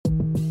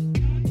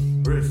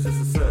Bridge to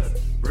Success,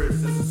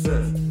 Bridge to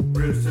Success,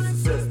 Bridge to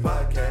Success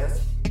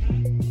podcast.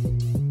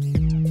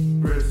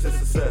 Bridge to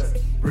Success,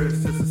 Bridge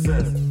to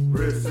Success,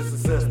 Bridge to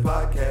Success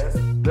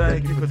podcast.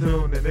 Thank you for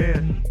tuning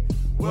in.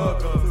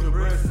 Welcome to the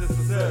Bridge to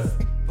Success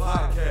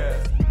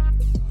podcast,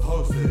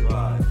 hosted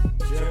by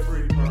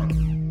Jeffrey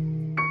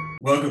Perham.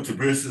 Welcome to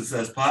Bridge to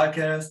Success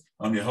podcast.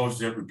 I'm your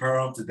host, Jeffrey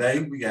Perham. Today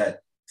we got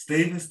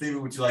Stephen.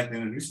 Stephen, would you like to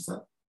introduce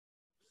yourself?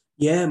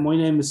 Yeah, my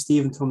name is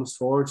Stephen Thomas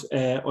Ford.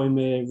 I'm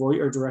a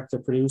writer, director,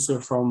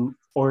 producer from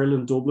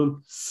Ireland,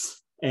 Dublin.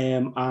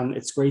 And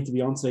it's great to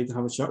be on today to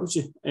have a chat with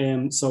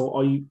you.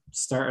 So I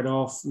started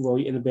off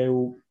writing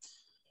about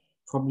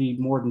probably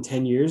more than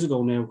 10 years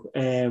ago now.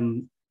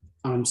 And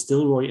I'm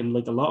still writing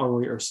like a lot of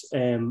writers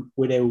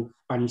without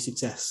any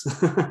success.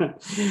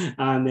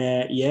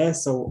 And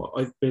so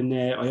I've been,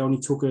 I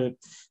only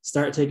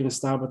started taking a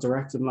stab at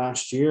directing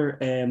last year.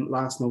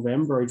 Last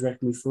November, I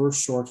directed my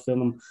first short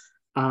film.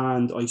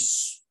 And I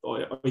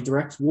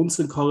directed once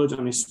in college,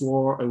 and I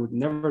swore I would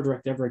never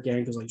direct ever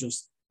again because it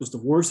was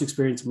the worst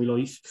experience of my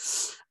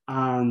life.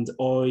 And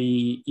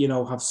I,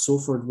 have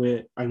suffered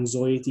with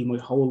anxiety my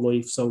whole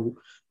life. So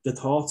the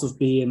thoughts of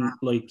being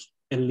like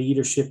a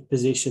leadership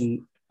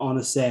position on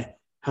a set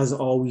has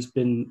always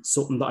been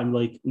something that I'm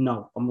like,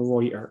 no, I'm a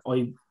writer.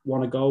 I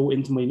want to go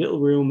into my little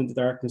room in the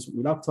darkness with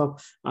my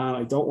laptop, and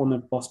I don't want to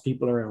boss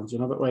people around,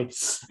 that way.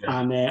 Yeah.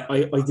 And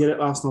I did it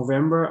last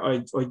November.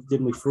 I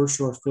did my first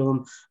short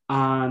film,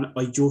 and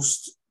I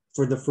just,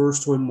 for the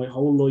first time in my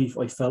whole life,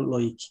 I felt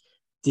like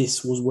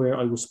this was where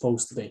I was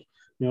supposed to be.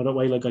 That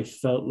way, like I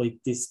felt like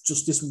this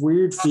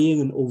weird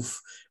feeling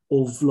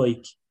of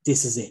like,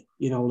 this is it,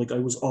 like I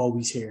was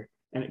always here.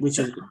 And which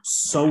is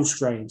so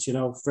strange,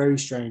 very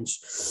strange.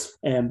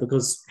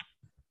 Because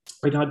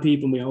I'd had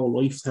people my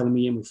whole life telling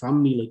me and my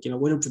family, like,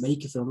 why don't you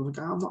make a film? I'm like,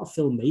 I'm not a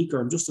filmmaker.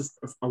 I'm just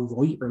a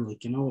writer.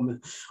 Like,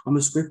 I'm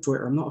a script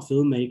writer. I'm not a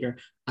filmmaker.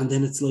 And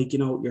then it's like,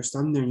 you're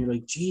standing there and you're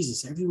like,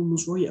 Jesus, everyone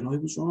was right and I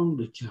was wrong.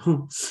 Like,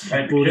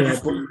 And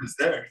but is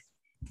there.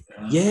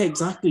 Yeah,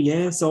 exactly.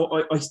 Yeah.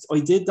 So I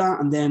did that,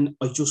 and then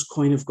I just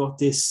kind of got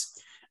this.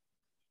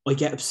 I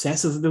get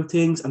obsessive about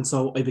things, and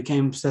so I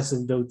became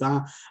obsessive about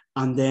that.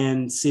 And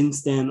then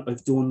since then,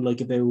 I've done like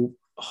about,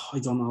 I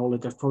don't know,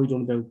 like I've probably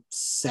done about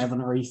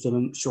 7 or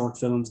 8 short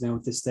films now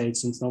at this stage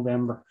since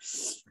November.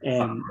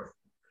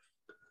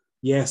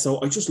 Yeah, so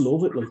I just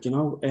love it, like,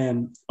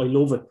 I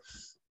love it.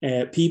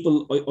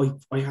 People,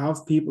 I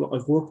have people,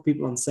 I've worked with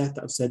people on set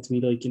that have said to me,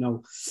 like,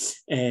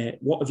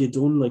 what have you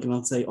done? Like, and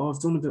I'll say, oh,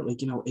 I've done about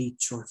like, 8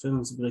 short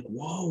films. And be like,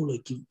 whoa,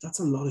 like that's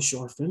a lot of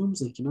short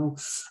films, like,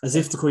 as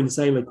if to kind of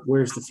say, like,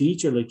 where's the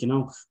feature? Like,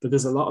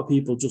 because a lot of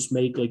people just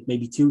make like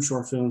maybe 2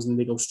 short films and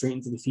they go straight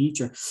into the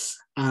feature.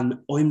 And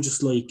I'm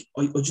just like,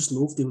 I just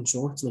love doing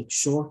shorts. Like,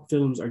 short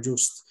films are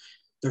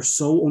they're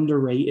so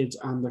underrated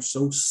and they're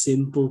so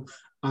simple.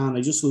 And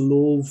I just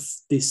love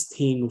this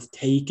thing of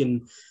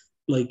taking,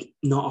 like,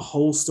 not a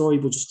whole story,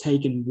 but just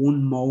taking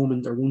one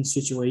moment or one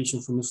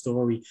situation from a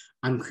story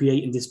and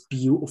creating this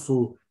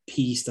beautiful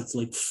piece that's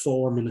like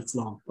 4 minutes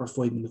long or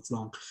 5 minutes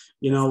long,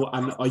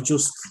 and I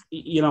just,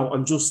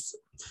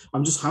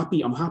 I'm just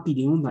happy. I'm happy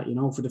doing that,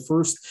 for the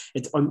first,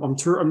 I'm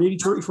nearly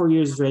 34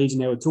 years of age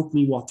now. It took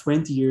me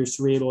 20 years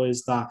to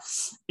realize that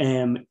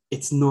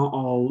it's not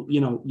all,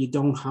 you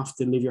don't have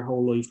to live your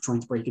whole life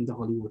trying to break into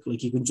Hollywood.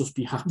 Like, you can just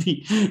be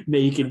happy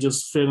making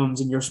just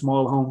films in your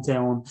small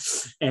hometown.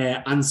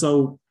 And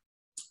so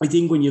I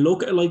think when you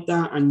look at it like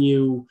that, and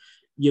you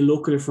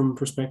look at it from a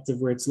perspective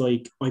where it's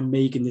like, I'm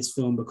making this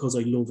film because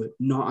I love it,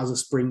 not as a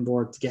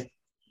springboard to get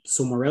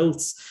somewhere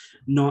else,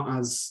 not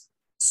as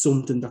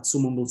something that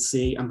someone will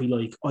say and be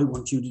like, I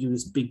want you to do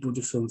this big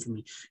budget film for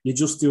me. You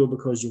just do it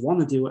because you want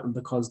to do it, and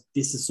because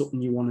this is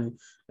something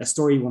a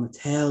story you want to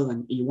tell,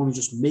 and you want to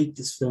just make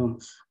this film.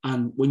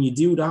 And when you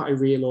do that, I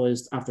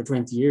realized after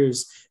 20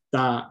 years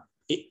that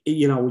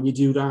when you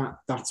do that,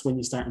 that's when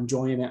you start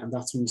enjoying it, and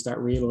that's when you start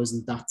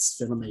realizing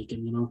that's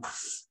filmmaking,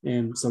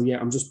 so yeah,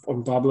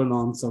 I'm babbling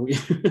on. So yeah.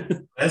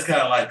 That's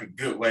kind of like a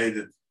good way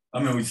to,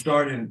 we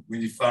started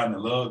when you find the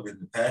love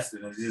and the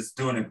passion, and just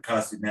doing it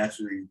because you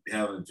naturally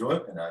have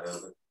enjoyment out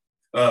of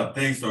it.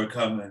 Things are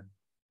coming,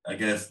 I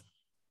guess,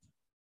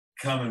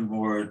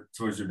 more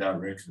towards your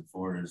direction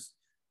for as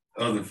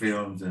other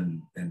films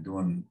and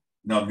doing,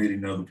 not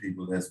meeting other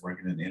people that's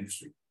working in the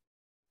industry.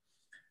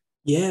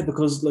 Yeah,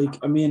 because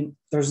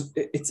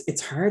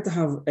it's hard to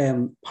have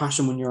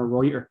passion when you're a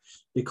writer,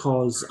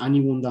 because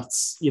anyone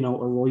that's, a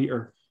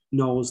writer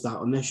knows that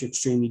unless you're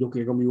extremely lucky,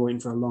 you're going to be writing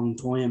for a long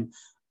time,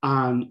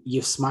 and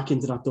you smack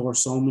into that door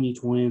so many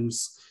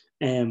times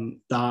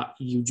that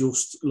you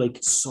just, like,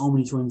 so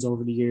many times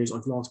over the years,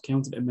 I've lost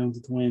count of the amount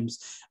of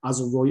times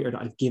as a writer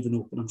that I've given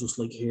up, and I'm just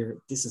like, here,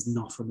 this is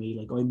not for me.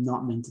 Like, I'm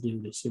not meant to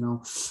do this,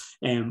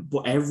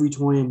 but every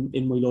time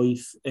in my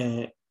life,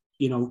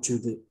 through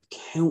the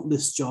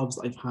countless jobs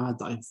that I've had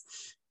that I've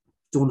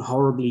done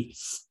horribly,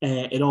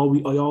 I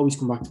always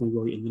come back to my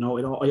writing.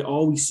 I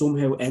always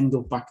somehow end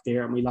up back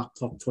there at my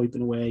laptop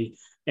typing away,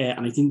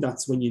 And I think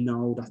that's when you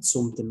know that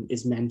something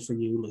is meant for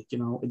you. Like, you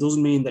know, it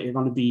doesn't mean that you're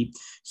going to be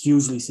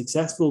hugely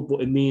successful,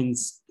 but it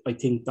means, I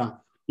think that,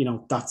 you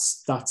know,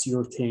 that's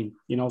your thing,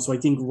 you know. So I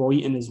think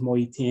writing is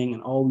my thing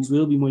and always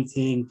will be my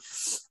thing.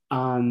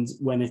 And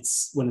when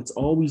it's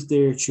always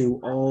there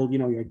through all, you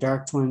know, your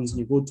dark times and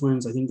your good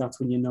times, I think that's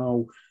when you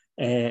know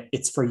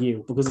it's for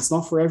you, because it's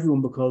not for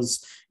everyone.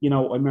 Because, you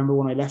know, I remember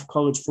when I left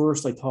college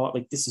first, I thought,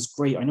 like, this is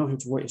great. I know how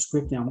to write a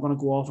script now. I'm going to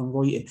go off and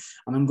write it,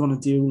 and I'm going to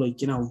do,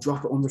 like, you know,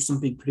 drop it under some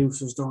big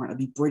producer's door, and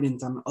it'll be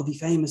brilliant, and I'll be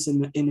famous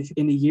in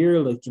a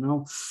year, like, you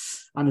know.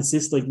 And it's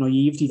this like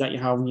naivety that you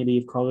have when you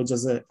leave college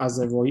as a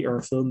writer or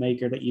a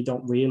filmmaker, that you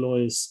don't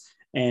realize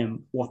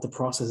what the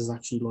process is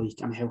actually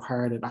like, and how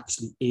hard it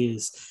actually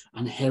is,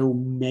 and how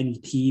many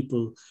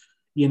people,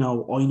 you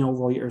know, I know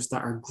writers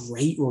that are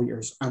great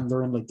writers and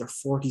they're in like their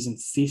 40s and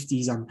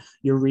 50s, and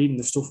you're reading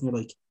their stuff and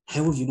you're like,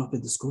 how have you not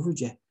been discovered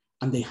yet?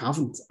 And they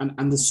haven't.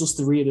 And it's just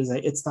the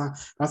realization.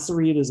 That's the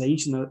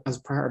realization as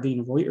part of being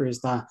a writer, is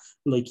that,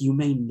 like, you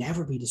may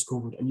never be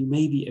discovered, and you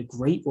may be a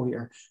great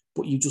writer,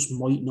 but you just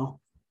might not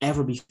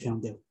ever be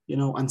found out, you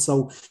know. And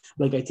so,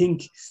 like, I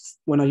think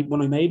when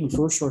I made my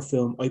first short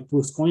film, I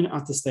was kind of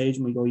at the stage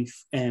in my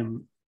life,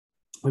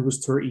 I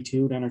was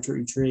 32 then, or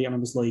 33, and I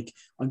was like,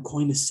 I'm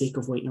kind of sick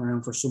of waiting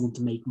around for someone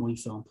to make my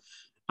film.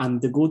 And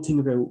the good thing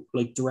about,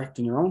 like,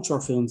 directing your own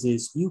short films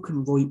is you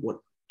can write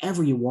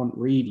whatever you want,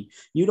 really.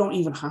 You don't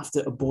even have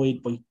to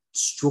abide by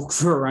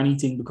structure or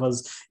anything,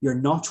 because you're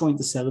not trying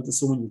to sell it to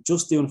someone. You're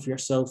just doing it for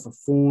yourself, for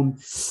fun.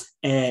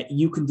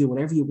 You can do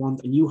whatever you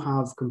want, and you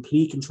have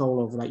complete control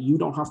over that. You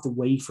don't have to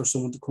wait for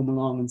someone to come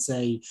along and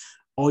say,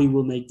 I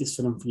will make this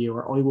film for you,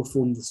 or I will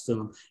fund this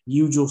film.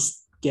 You just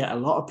get a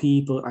lot of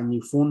people and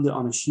you fund it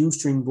on a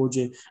shoestring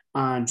budget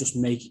and just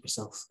make it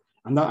yourself.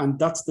 And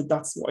that's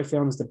what I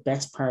found is the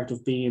best part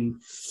of being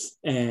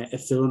a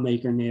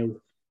filmmaker now.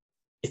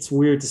 It's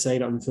weird to say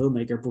that I'm a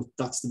filmmaker, but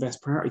that's the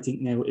best part, I think,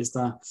 now, is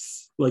that,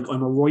 like,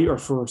 I'm a writer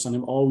first, and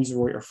I'm always a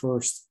writer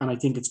first. And I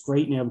think it's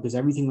great now, because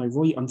everything I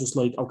write, I'm just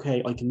like,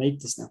 okay, I can make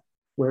this now,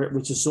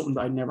 which is something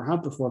that I never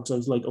had before. Because I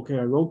was like, okay,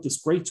 I wrote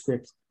this great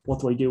script, what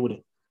do I do with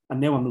it? And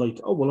now I'm like,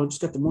 oh, well, I'll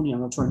just get the money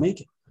and I'll try and make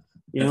it,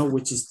 you know,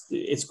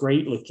 it's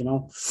great, like, you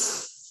know.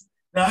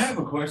 Now, I have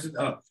a question.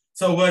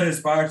 So what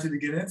inspired you to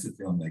get into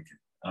filmmaking?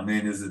 I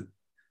mean, is it,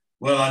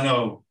 well, I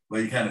know,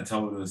 well, you kind of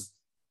told us,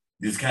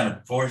 you just kind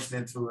of forced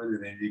into it,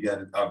 and then you got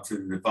an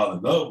opportunity to fall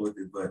in love with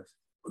it, but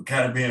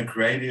kind of being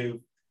creative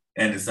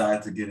and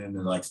decide to get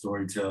into, like,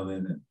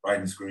 storytelling and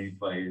writing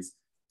screenplays,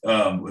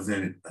 was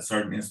it a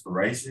certain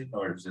inspiration,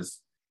 or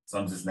just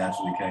something just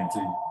naturally came to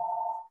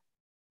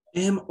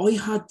you? I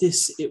had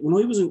this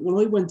when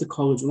I went to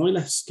college, when I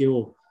left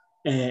school,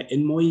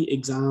 in my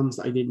exams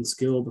that I did in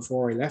school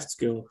before I left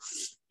school,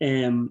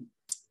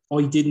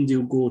 I didn't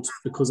do good,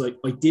 because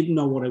I didn't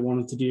know what I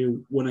wanted to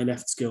do when I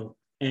left school.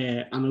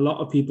 And a lot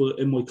of people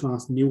in my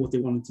class knew what they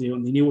wanted to do,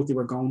 and they knew what they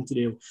were going to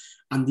do.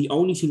 And the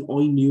only thing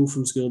I knew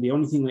from school, the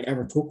only thing I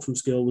ever took from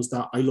school, was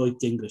that I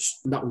liked English,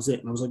 and that was it.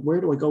 And I was like, where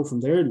do I go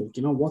from there? Like,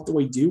 you know, what do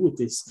I do with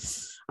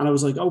this? And I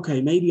was like,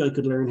 okay, maybe I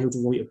could learn how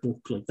to write a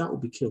book. Like, that would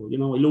be cool. You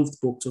know, I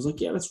loved books. I was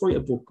like, yeah, let's write a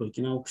book, like,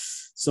 you know.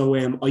 So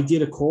I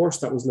did a course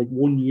that was like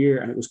 1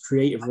 year, and it was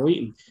creative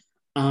writing.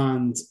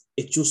 And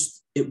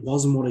it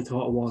wasn't what I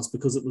thought it was,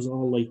 because it was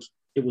all like,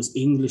 it was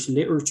English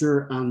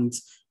literature, and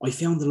I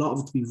found a lot of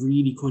it to be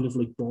really kind of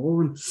like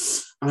boring.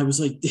 And I was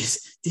like,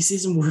 this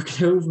isn't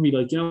working out for me.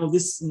 Like, you know,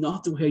 this is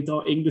not the way I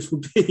thought English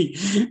would be.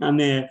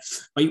 And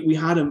we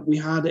had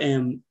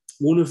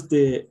one of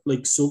the,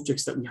 like,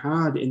 subjects that we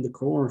had in the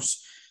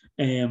course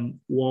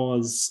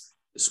was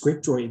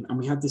script writing. And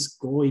we had this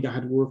guy that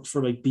had worked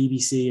for, like,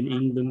 BBC in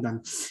England,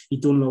 and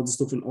he'd done loads of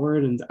stuff in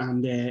Ireland,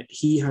 and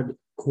he had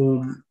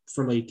come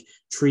for like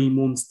 3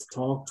 months to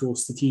talk to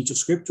us, to teach us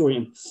script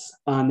writing.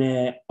 And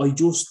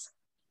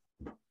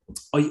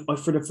I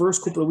for the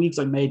first couple of weeks,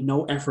 I made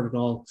no effort at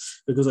all,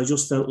 because I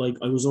just felt like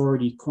I was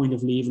already kind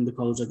of leaving the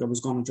college, like I was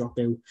going to drop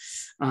out.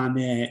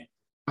 And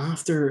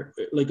after,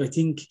 like, I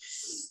think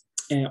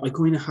I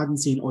kind of hadn't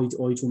seen eye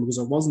to eye to him, because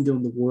I wasn't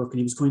doing the work, and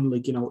he was kind of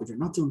like, you know, if you're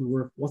not doing the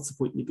work, what's the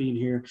point in you being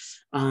here?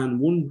 And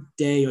one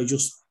day I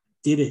just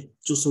did it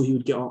just so he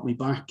would get off my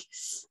back.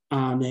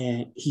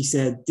 And he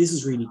said, this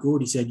is really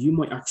good. He said, you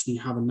might actually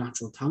have a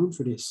natural talent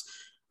for this.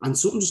 And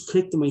something just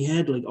clicked in my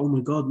head, like, oh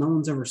my God, no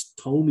one's ever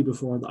told me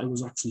before that I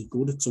was actually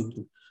good at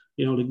something.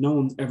 You know, like, no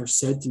one's ever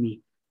said to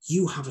me,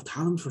 you have a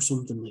talent for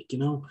something, like, you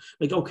know,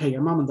 like, okay,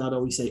 your mom and dad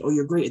always say, oh,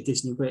 you're great at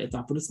this and you're great at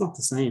that, but it's not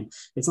the same.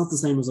 It's not the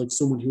same as, like,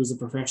 someone who's a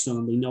professional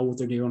and they know what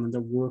they're doing and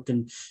they're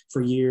working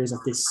for years at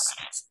this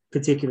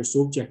particular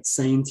subject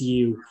saying to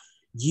you,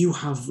 you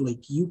have,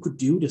 like, you could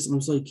do this. And I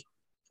was like,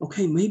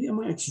 okay, maybe I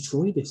might actually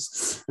try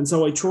this. And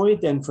so I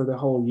tried then for the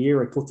whole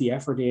year. I put the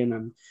effort in,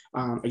 and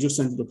I just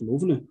ended up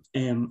loving it.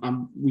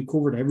 And we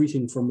covered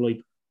everything from,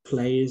 like,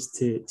 plays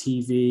to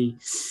TV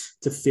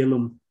to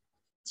film.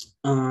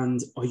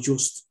 And I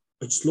just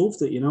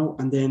loved it, you know.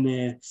 And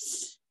then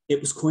it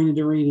was kind of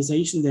the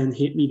realization then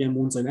hit me then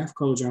once I left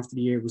college after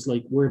the year. It was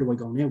like, where do I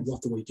go now?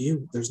 What do I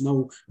do? There's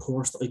no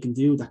course that I can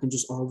do that can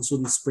just all of a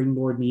sudden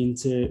springboard me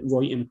into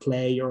writing a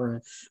play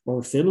or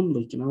a film,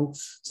 like, you know.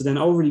 So then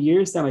over the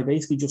years, then I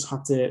basically just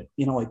had to,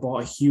 you know, I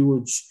bought a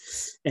huge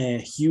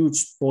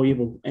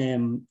Bible,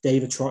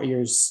 David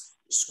Trottier's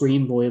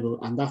Screen Bible,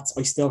 and that's,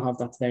 I still have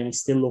that today, and I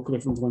still look at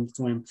it from time to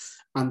time.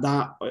 And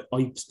that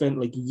I spent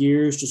like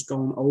years just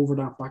going over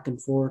that back and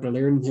forth,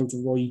 learning how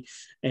to write,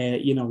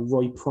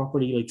 write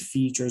properly, like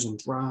features and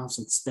drafts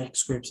and spec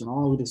scripts and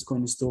all of this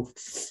kind of stuff,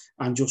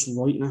 and just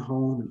writing at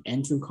home and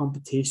entering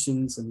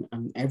competitions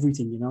and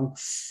everything, you know.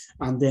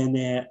 And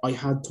then I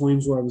had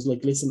times where I was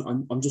like,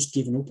 listen, I'm just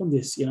giving up on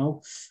this, you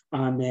know.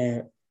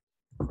 And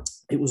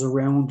it was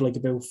around like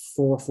about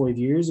 4 or 5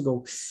 years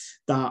ago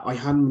that I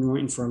hadn't been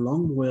writing for a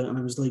long while. And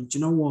I was like, do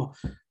you know what?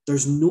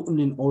 There's nothing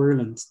in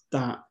Ireland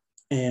that,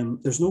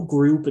 there's no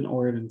group in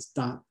Ireland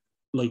that,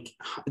 like,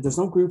 there's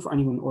no group for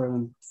anyone in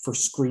Ireland for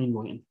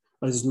screenwriting.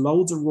 There's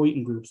loads of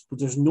writing groups, but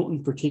there's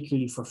nothing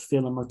particularly for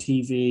film or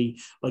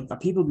TV, like that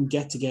people can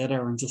get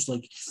together and just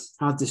like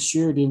have this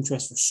shared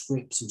interest for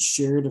scripts and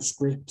share their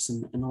scripts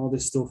and all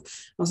this stuff.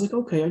 I was like,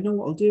 okay, I know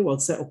what I'll do. I'll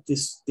set up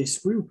this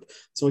group.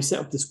 So I set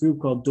up this group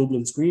called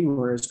Dublin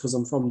Screenwriters because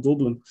I'm from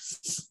Dublin.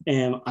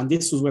 And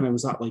this was when I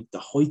was at like the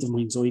height of my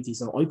anxiety.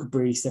 So I could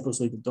barely step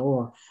outside the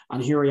door.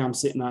 And here I am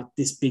sitting at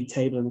this big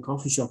table in a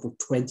coffee shop with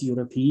 20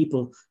 other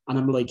people. And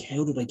I'm like,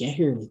 how did I get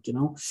here? Like, you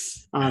know,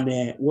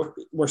 and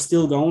we're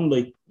still going,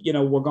 like, you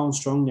know, we're going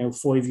strong now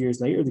 5 years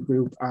later, the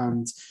group,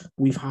 and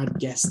we've had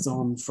guests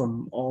on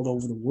from all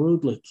over the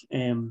world. Like,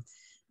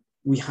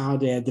 we had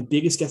the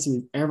biggest guest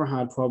we've ever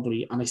had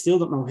probably, and I still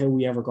don't know how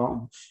we ever got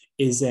him,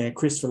 is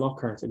Christopher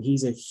Lockhart, and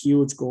he's a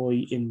huge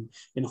guy in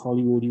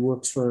Hollywood. He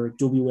works for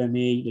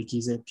WME, like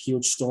he's a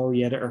huge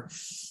story editor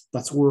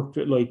that's worked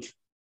with, like,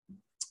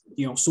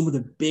 you know, some of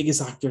the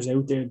biggest actors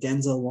out there,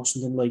 Denzel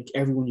Washington, like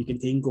everyone you can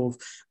think of.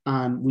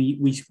 And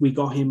we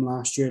got him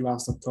last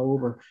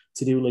October,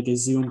 to do like a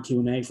Zoom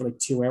Q&A for like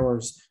 2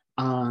 hours.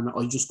 And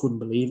I just couldn't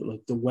believe it.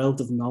 Like the wealth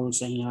of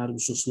knowledge that he had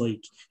was just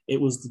like, it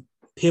was the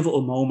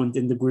pivotal moment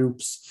in the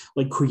group's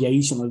like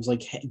creation. I was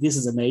like, hey, this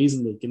is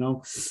amazing, like, you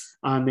know.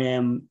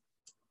 And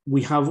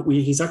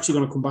he's actually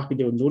going to come back and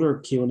do another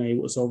Q&A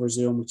with us over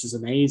Zoom, which is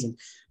amazing.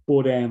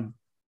 But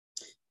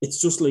it's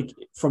just like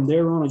from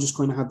there on, I just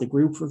kind of had the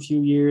group for a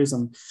few years,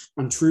 and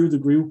through the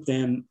group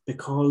then,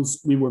 because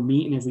we were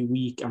meeting every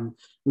week and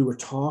we were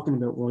talking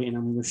about writing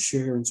and we were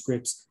sharing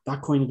scripts,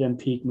 that kind of then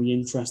piqued my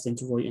interest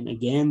into writing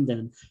again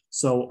then.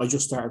 So I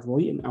just started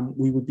writing, and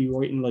we would be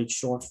writing like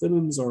short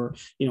films or,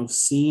 you know,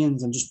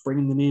 scenes, and just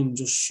bringing them in and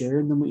just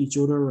sharing them with each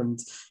other and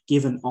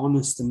giving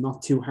honest and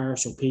not too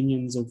harsh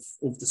opinions of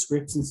the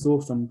scripts and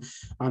stuff.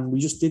 And we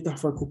just did that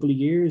for a couple of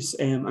years.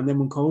 And then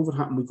when COVID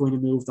happened, we kind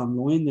of moved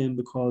online then,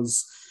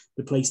 because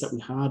the place that we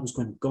had was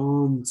kind of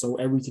gone. So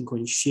everything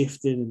kind of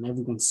shifted and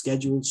everyone's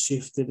schedules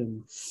shifted.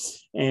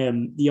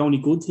 And the only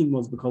good thing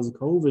was, because of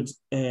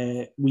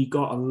COVID, we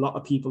got a lot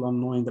of people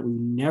online that we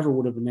never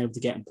would have been able to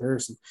get in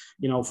person,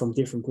 you know, from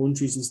different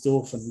countries and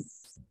stuff. And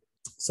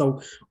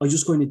so I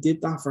just kind of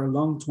did that for a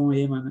long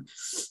time.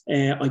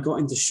 And I got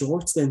into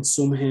shorts then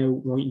somehow,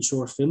 writing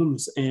short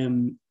films.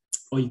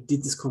 I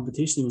did this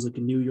competition. It was like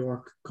a New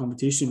York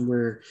competition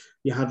where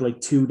you had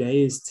like 2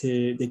 days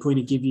they kind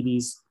of give you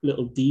these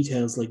little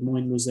details. Like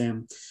mine was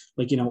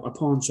like, you know, a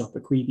pawn shop, a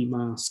creepy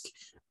mask,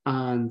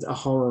 and a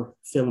horror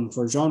film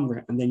for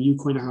genre. And then you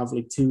kind of have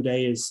like 2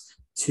 days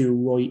to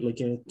write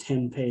like a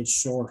 10-page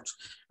short,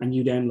 and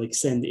you then like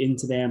send it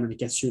into them, and it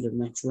gets through the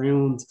next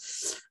round.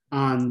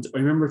 And I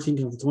remember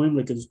thinking at the time,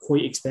 like, it was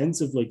quite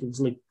expensive. Like, it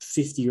was like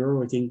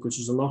 €50, I think, which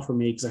is a lot for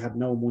me because I had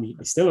no money.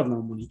 I still have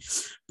no money,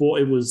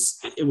 but it was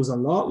a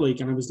lot.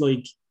 Like, and I was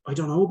like, I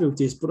don't know about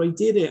this, but I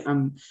did it.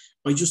 And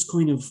I just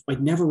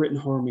I'd never written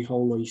horror my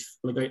whole life.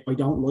 Like, I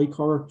don't like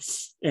horror.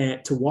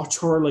 To watch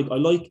horror, like, I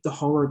like the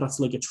horror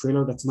that's like a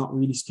thriller that's not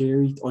really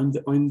scary. I'm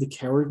the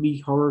cowardly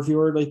horror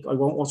viewer. Like, I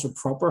won't watch a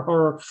proper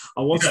horror.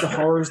 I watch the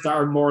horrors that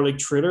are more like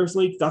thrillers.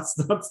 Like, that's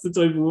the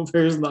type of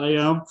person that I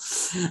am.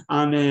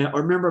 And I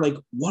remember, like,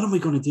 what am I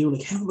going to do?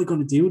 Like, how am I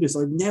going to do this?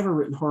 I've never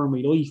written horror in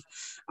my life.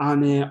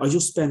 And I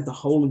just spent the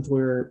whole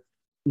entire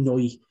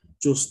night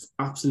just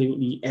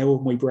absolutely out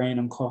of my brain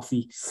on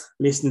coffee,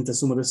 listening to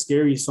some of the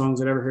scariest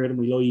songs I'd ever heard in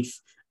my life,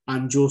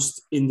 and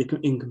just in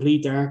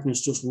complete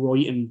darkness, just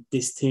writing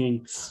this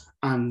thing,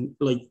 and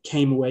like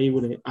came away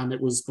with it. And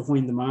it was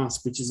Behind the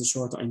Mask, which is a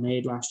short that I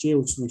made last year,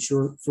 which was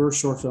my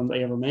first short film that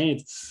I ever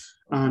made.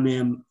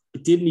 And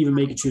it didn't even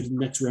make it through the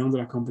next round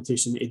of that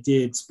competition. It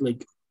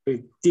didn't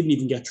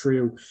even get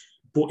through.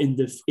 But in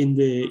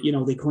the you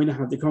know, they kind of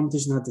had, the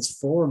competition had this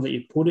forum that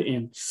you put it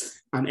in,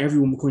 and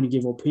everyone would kind of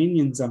give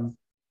opinions. And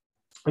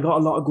I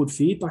got a lot of good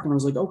feedback, and I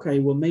was like, okay,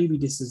 well, maybe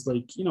this is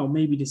like, you know,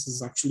 maybe this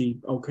is actually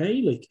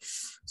okay. Like,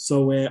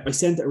 so I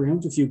sent it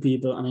around to a few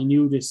people, and I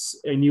knew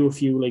a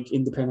few like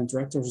independent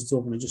directors and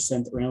stuff, and I just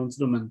sent it around to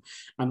them.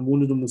 And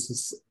one of them was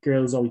this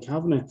girl, Zoe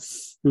Kavanagh,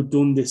 who'd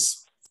done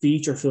this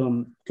feature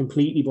film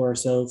completely by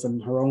herself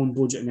and her own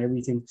budget and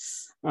everything.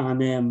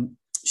 And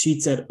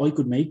she'd said, I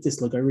could make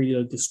this, like I really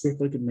like the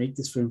script, I could make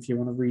this film if you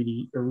want a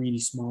really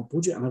small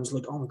budget. And I was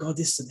like, oh my God,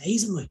 this is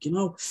amazing, like, you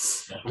know.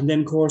 And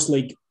then of course,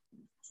 like,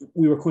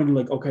 we were kind of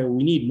like, okay, well,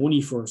 we need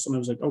money first. And I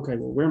was like, okay,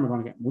 well, where am I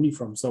going to get money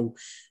from? So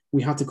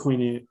we had to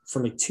kind of,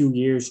 for like 2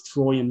 years,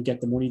 try and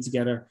get the money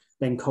together.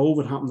 Then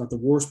COVID happened at the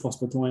worst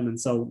possible time. And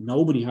so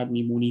nobody had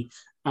any money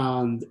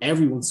and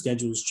everyone's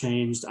schedules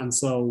changed. And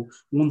so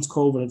once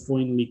COVID had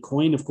finally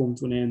kind of come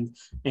to an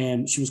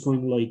end, she was kind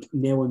of like,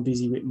 now I'm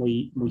busy with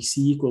my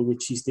sequel,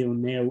 which she's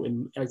doing now.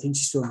 And I think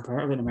she's still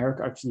part of it in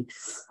America, actually.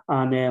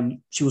 And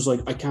she was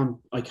like, I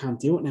can't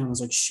do it now. And I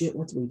was like, shit,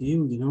 what do we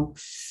do? You know?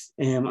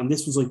 And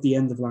this was like the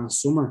end of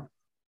last summer.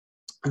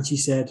 And she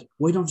said,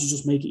 why don't you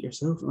just make it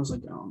yourself? And I was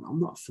like, oh, I'm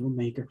not a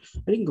filmmaker.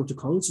 I didn't go to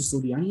college to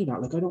study any of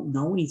that. Like, I don't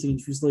know anything.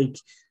 And she was like,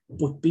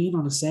 but being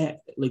on a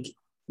set, like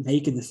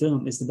making the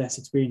film is the best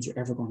experience you're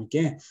ever going to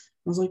get. I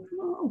was like,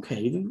 oh,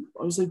 okay. Then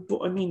I was like,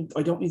 but I mean,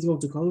 I don't need to go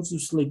to college.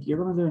 She's like, you're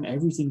going to learn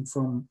everything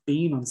from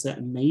being on set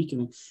and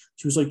making it.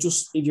 She was like,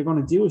 just, if you're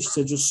going to do it, she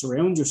said, just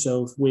surround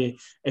yourself with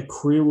a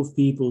crew of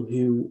people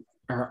who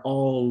are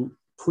all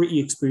pretty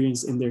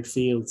experienced in their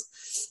field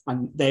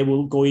and they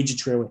will guide you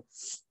through it.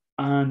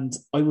 And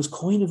I was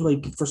kind of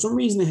like, for some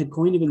reason, it had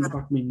kind of in the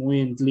back of my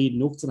mind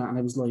leading up to that. And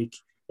I was like,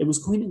 it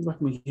was kind of in the back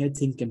of my head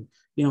thinking,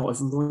 you know,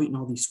 if I'm writing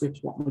all these scripts,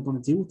 what am I going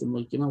to do with them?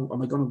 Like, you know,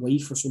 am I going to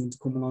wait for someone to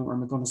come along or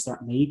am I going to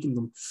start making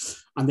them?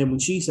 And then when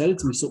she said it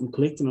to me, something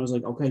clicked and I was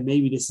like, okay,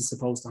 maybe this is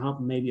supposed to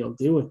happen. Maybe I'll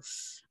do it.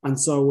 And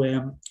so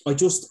I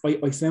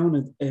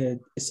found a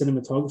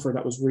cinematographer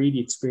that was really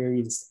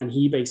experienced and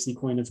he basically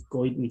kind of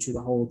guided me through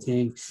the whole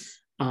thing.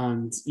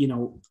 And, you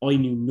know, I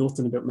knew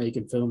nothing about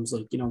making films.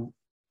 Like, you know,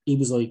 he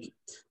was like,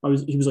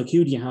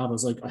 who do you have? I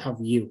was like, I have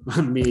you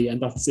and me,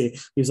 and that's it.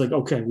 He was like,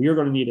 okay, well, you're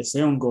going to need a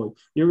sound guy.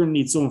 You're going to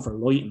need someone for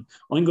lighting.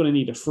 I'm going to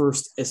need a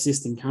first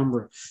assistant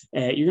camera.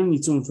 You're going to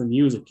need someone for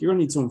music. You're going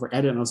to need someone for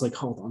editing. I was like,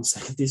 hold on a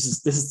second, this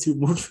is too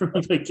much for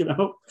me, like, you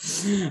know.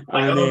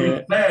 Like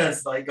over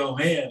fast, like go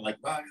ahead, like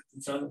wow,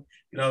 you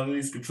know,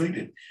 it's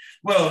completed.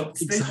 Well,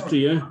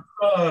 exactly, yeah.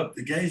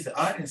 To gauge the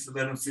audience to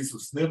let them see some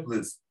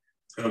snippets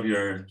of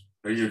your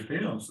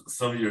films,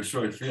 some of your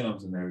short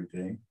films and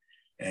everything.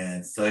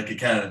 And so I could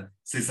kind of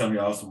see some of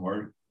your awesome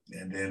work.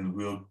 And then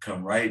we'll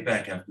come right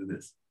back after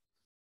this.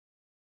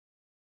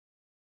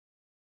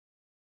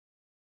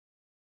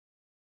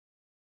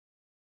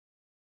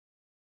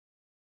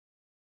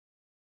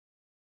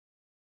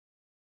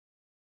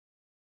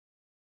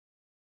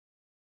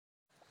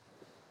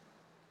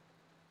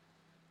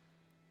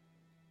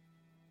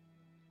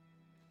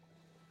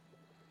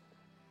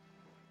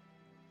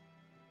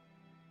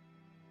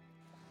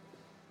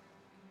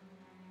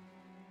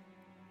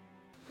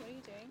 What are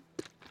you doing?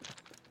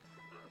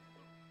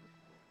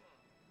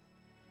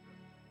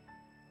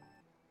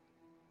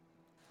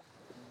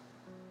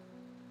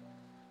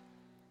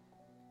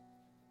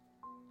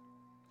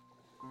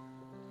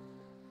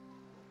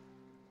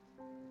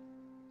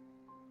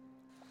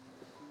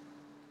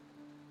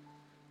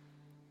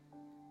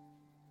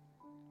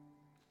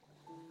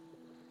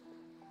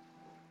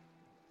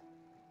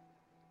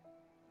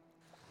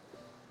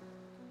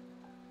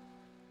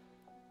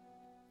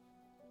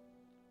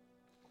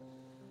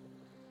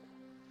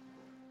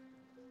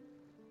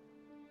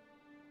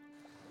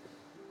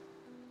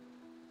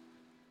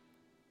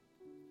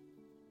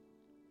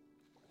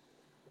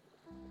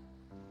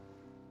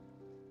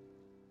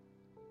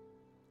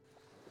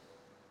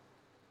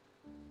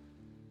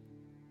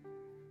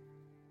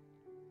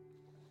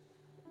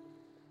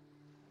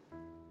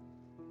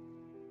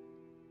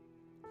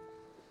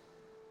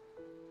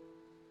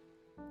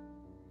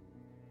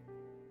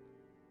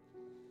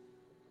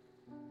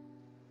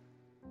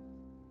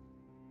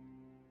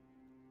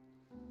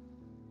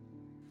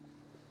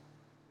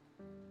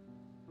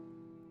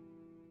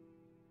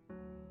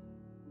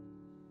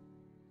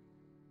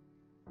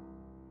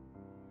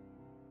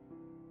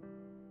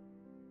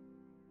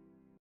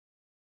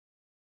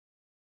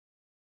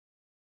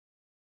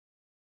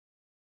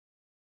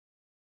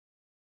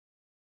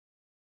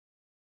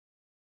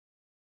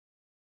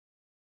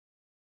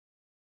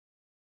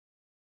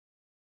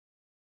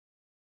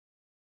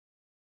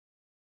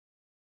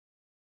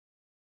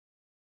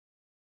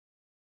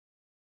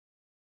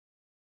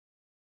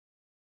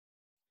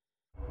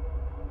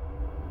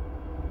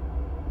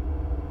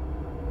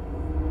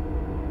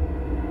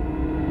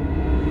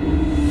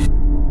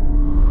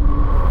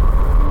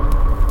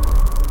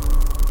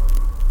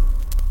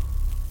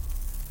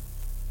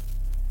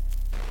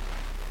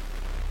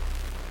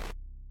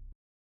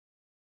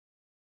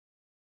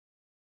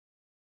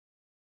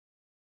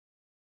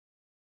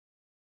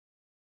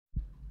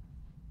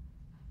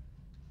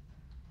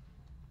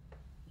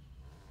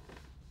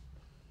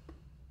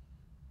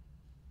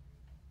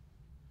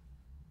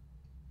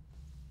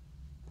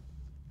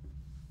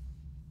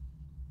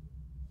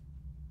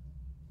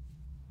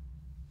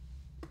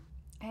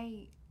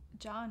 Hey,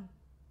 John.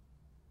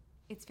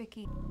 It's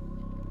Vicky.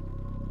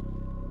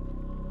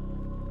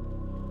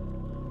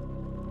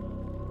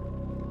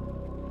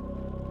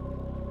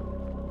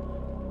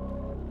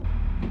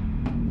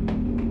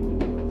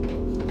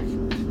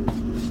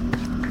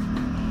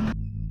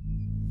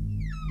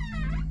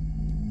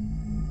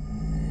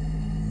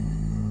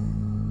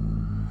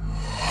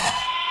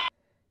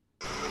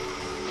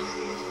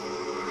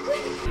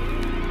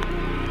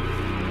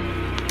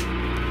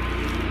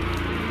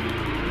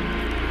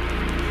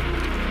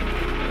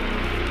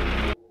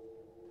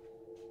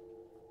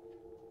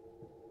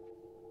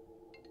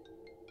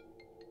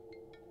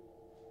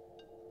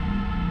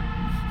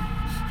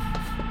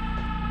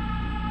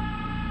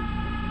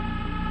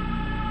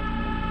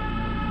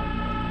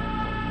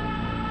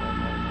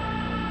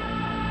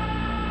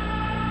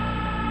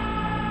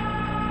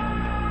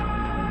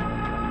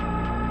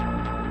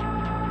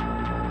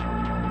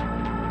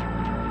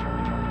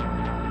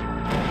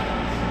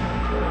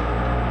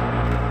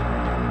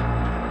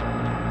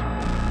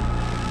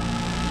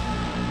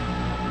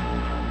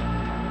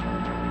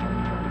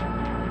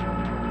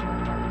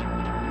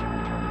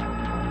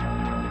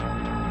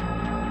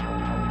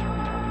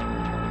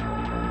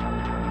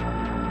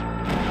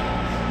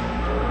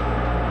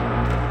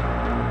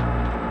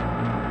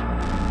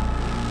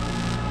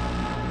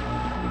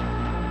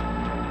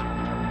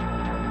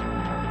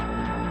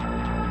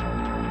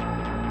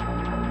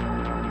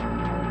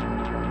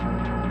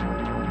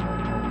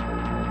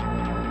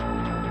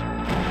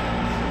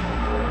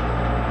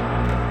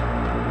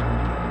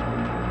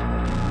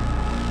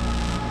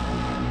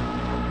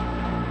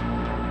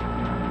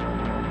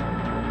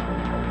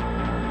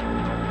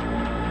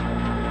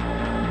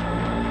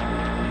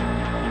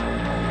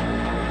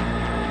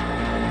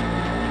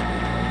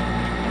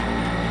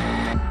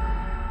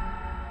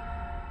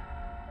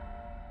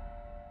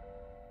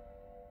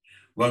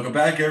 Welcome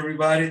back,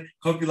 everybody.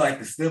 Hope you like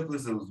the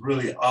Snifflers. It was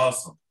really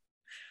awesome.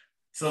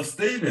 So,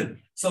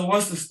 Stephen, so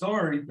what's the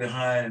story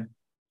behind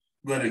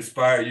what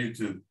inspired you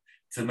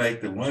to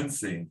make the one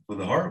scene for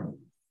the horror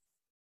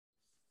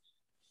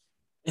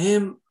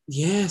movie?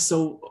 Yeah,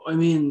 so I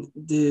mean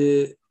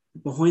the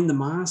behind the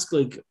mask,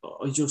 like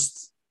I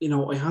just,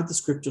 I had the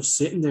script just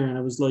sitting there and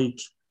I was like,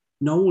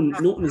 no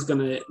one's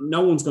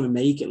gonna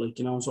make it, like,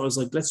 so I was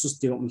like, let's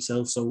just do it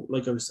myself. So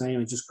like I was saying,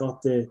 I just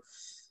got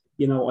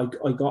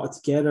I got it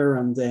together,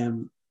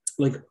 and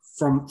like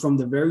from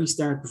the very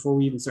start, before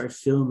we even started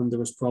filming, there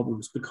was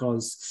problems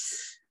because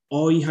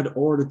I had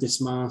ordered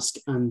this mask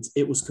and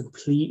it was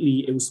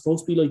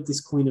supposed to be like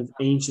this kind of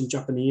ancient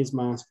Japanese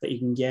mask that you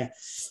can get.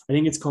 I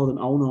think it's called an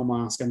Ono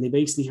mask, and they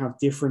basically have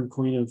different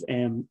kind of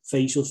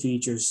facial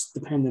features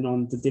depending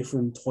on the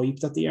different type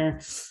that they are.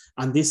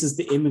 And this is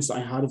the image that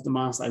I had of the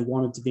mask I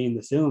wanted to be in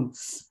the film.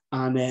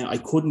 And I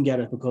couldn't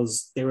get it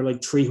because they were like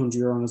 €300.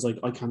 And I was like,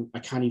 I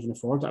can't even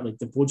afford that. Like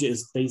the budget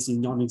is basically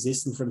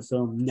non-existent for the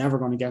film. Never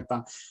going to get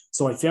that.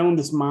 So I found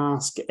this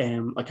mask. I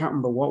can't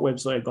remember what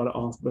website I got it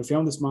off, but I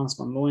found this mask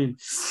online.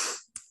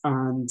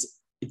 And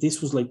this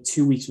was like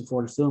 2 weeks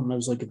before the film. And I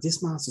was like, if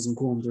this mask doesn't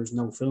come, there's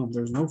no film.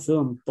 There's no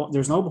film, but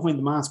there's no behind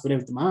the mask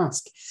without the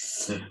mask.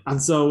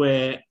 And so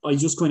I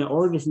just kind of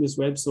ordered it from this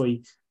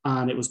website.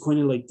 And it was kind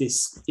of like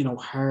this,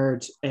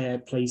 hard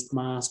placed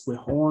mask with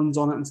horns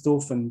on it and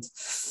stuff. And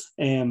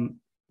I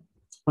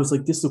was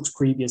like, this looks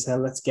creepy as hell.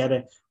 Let's get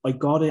it. I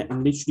got it,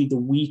 and literally the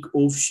week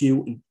of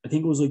shooting, I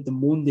think it was like the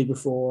Monday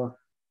before,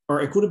 or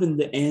it could have been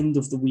the end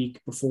of the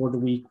week before the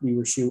week we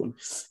were shooting.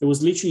 It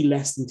was literally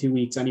less than 2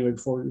 weeks anyway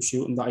before we were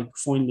shooting that I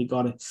finally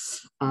got it.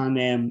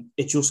 And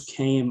it just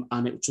came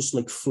and it just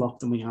like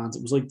flopped in my hands.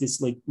 It was like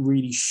this like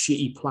really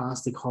shitty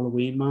plastic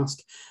Halloween mask.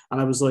 And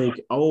I was like,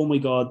 oh my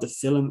God, the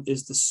film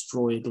is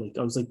destroyed. Like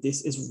I was like,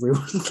 this is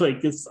ruined.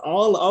 Like it's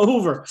all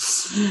over.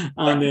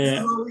 And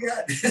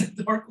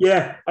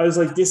yeah, I was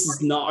like, this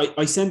is not,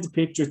 I sent a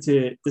picture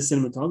to the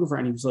cinematographer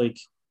and he was like,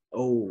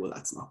 oh, well,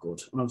 that's not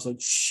good. And I was like,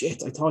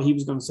 shit, I thought he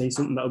was going to say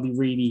something that would be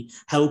really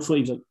helpful.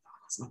 He was like,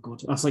 oh, that's not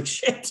good. I was like,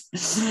 shit.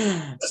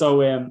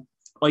 So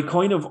I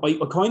kind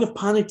of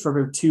panicked for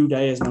about 2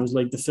 days, and I was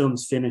like, the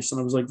film's finished, and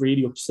I was like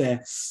really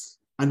upset.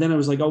 And then I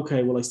was like,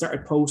 okay, well, I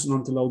started posting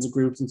onto loads of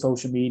groups and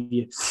social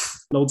media,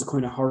 loads of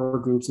kind of horror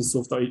groups and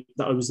stuff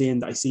that I was in,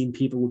 that I seen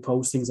people would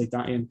post things like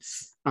that in.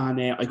 And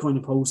I kind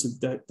of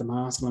posted the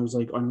mask, and I was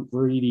like, I'm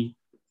really,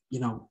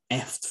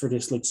 effed for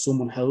this, like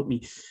someone help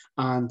me.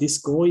 And this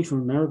guy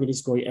from America,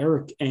 this guy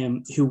Eric,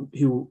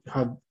 who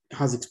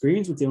has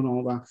experience with doing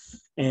all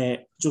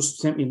that, just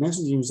sent me a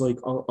message. He was like,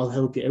 I'll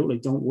help you out,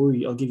 like don't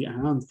worry, I'll give you a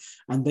hand.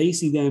 And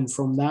basically then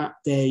from that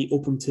day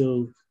up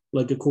until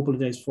like a couple of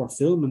days before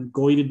filming,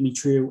 guided me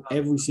through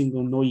every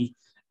single night,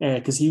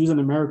 because he was in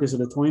America, so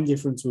the time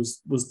difference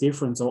was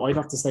different. So I'd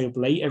have to stay up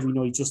late every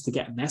night just to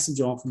get a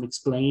message off and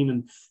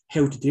explain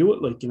how to do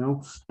it, like,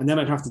 and then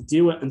I'd have to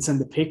do it and send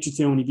the picture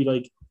to him, and he'd be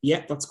like,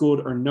 yeah, that's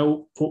good, or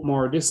no, put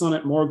more of this on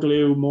it, more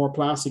glue, more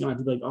plastic, and I'd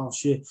be like, oh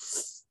shit.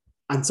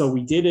 And so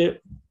we did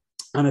it,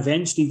 and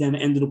eventually then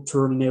it ended up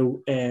turning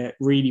out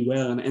really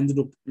well, and it ended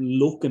up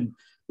looking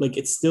like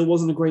it still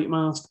wasn't a great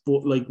mask,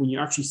 but like when you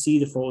actually see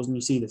the photos and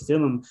you see the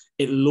film,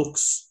 it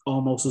looks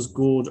almost as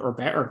good or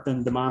better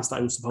than the mask that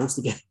I was supposed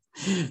to get.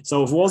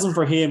 So if it wasn't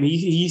for him,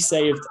 he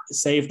saved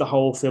the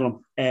whole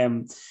film.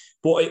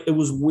 But it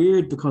was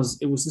weird because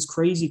it was this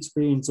crazy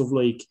experience of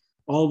like,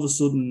 all of a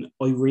sudden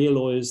I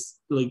realized,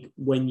 like,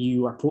 when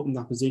you are put in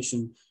that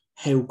position,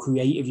 how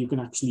creative you can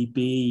actually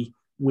be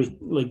with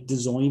like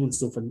design and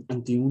stuff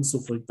and doing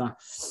stuff like that.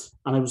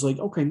 And I was like,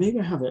 okay, maybe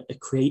I have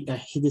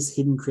this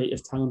hidden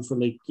creative talent for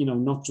like,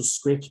 not just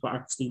scripts, but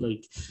actually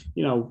like,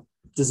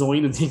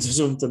 design and things or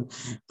something.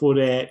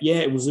 But yeah,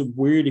 it was a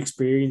weird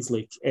experience.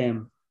 Like,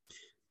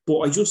 but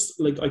I just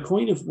like,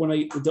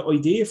 the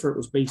idea for it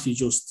was basically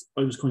just,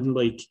 I was kind of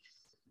like,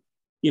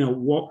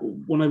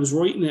 when I was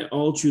writing it,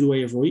 all through the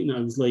way of writing it,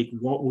 I was like,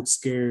 what would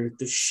scare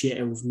the shit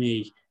out of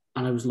me?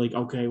 And I was like,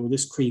 okay, well,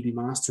 this creepy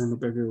mask turned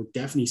up everywhere would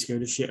definitely scare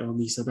the shit out of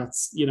me. So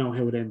that's,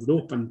 how it ended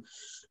up. And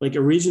like,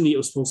 originally it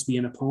was supposed to be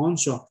in a pawn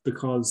shop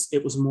because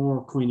it was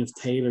more kind of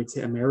tailored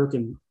to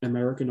American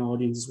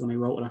audiences when I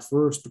wrote it at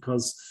first,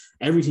 because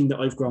everything that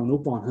I've grown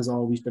up on has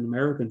always been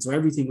American. So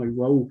everything I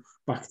wrote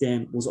back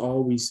then was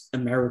always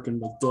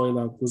American. Like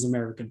dialogue was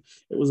American.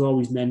 It was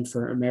always meant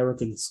for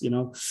Americans,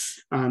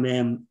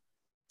 and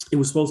it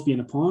was supposed to be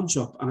in a pawn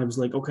shop, and I was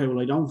like, okay, well,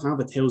 I don't have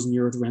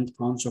 €1,000 to rent a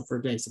pawn shop for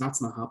a day, so that's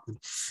not happening.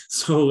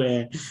 So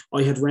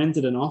I had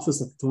rented an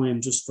office at the time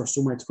just for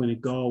somewhere to kind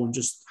of go and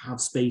just have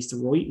space to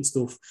write and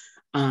stuff.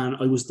 And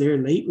I was there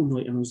late one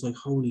night, and I was like,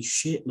 holy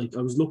shit! Like,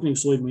 I was looking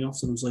outside my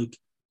office, and I was like,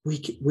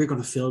 we're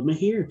gonna film it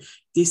here.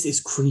 This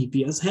is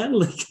creepy as hell.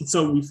 Like,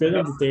 so we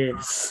filmed it there,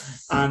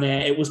 and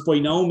it was by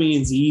no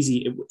means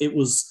easy. It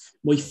was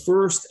my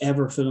first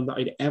ever film that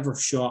I'd ever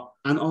shot,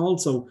 and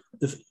also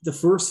the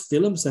first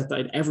film set that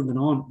I'd ever been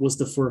on was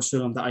the first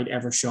film that I'd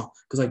ever shot,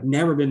 because I'd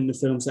never been in a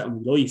film set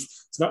in my life.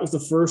 So that was the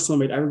first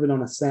time I'd ever been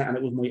on a set, and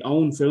it was my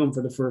own film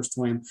for the first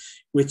time,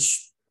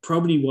 which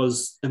probably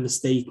was a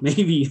mistake,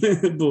 maybe,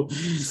 but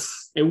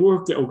it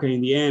worked out okay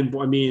in the end. But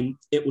I mean,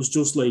 it was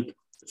just like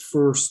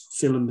first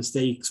film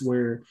mistakes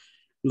where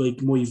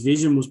like my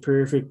vision was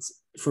perfect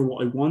for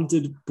what I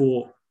wanted,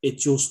 but it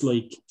just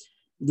like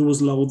there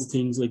was loads of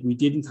things like we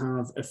didn't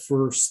have a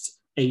first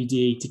AD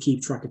to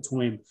keep track of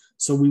time,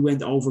 so we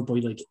went over by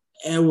like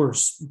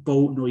hours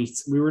both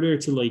nights. We were there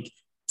till like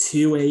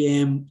 2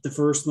 a.m. the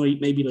first night,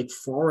 maybe like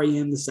 4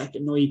 a.m. the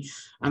second night.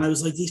 And I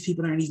was like, these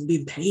people aren't even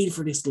being paid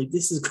for this. Like,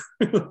 this is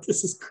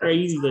this is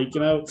crazy, like,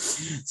 you know.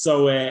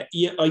 So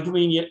yeah, like, I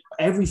mean, yeah,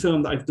 every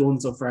film that I've done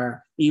so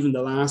far, even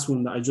the last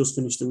one that I just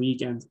finished the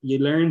weekend, you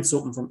learn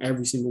something from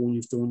every single one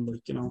you've done,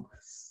 like, you know.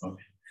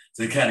 Okay.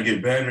 So you kind of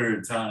get better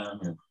in time,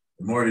 and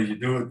the more that you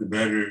do it, the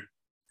better.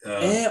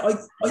 I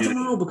don't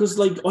know, because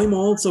like I'm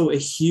also a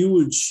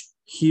huge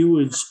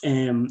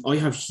I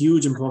have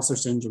huge imposter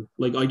syndrome.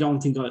 Like, I don't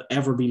think I'll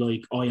ever be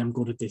like, I am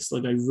good at this.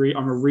 Like, I'm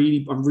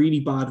really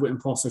bad with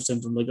imposter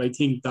syndrome. Like, I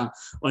think that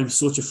I'm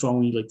such a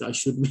phony, like that I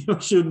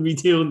shouldn't be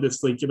doing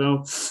this, like, you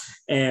know.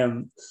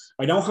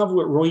 I don't have it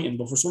with writing,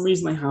 but for some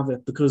reason I have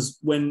it, because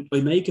when I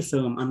make a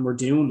film and we're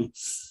doing it,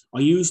 I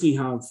usually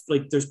have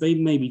like, there's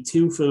been maybe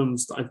 2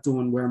 films that I've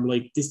done where I'm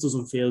like, this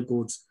doesn't feel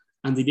good,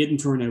 and they didn't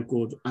turn out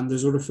good. And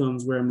there's other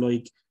films where I'm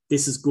like,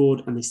 this is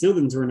good, and they still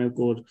didn't turn out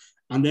good.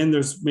 And then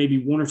there's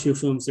maybe 1 or 2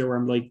 films there where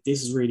I'm like,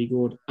 this is really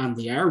good, and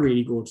they are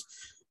really good.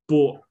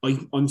 But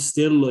I'm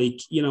still like,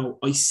 you know,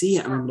 I see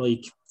it and I'm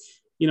like,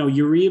 you know,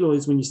 you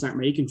realize when you start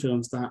making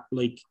films that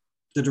like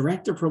the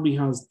director probably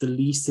has the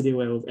least to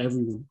do out of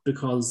everyone,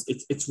 because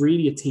it's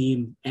really a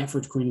team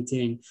effort kind of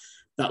thing,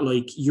 that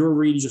like you're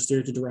really just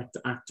there to direct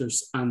the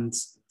actors and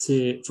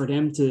for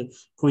them to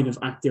kind of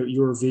act out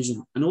your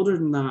vision. And other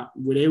than that,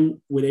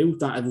 without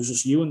that, it was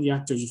just you and the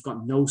actors. You've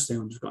got no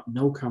sound, you've got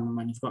no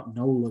cameraman, you've got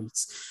no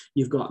lights,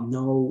 you've got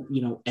no,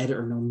 you know,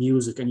 editor, no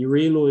music. And you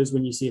realize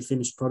when you see a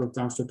finished product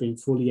after being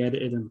fully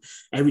edited and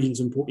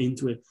everything's put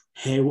into it,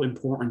 how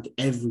important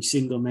every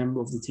single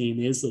member of the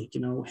team is. Like,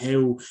 you know,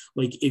 how,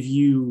 like, if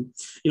you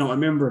know, I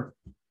remember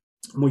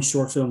my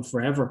short film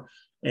Forever,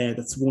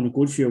 that's won a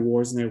good few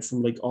awards now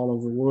from like all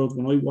over the world.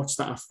 When I watched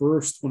that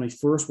when I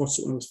first watched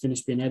it when it was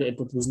finished being edited,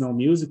 but there was no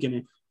music in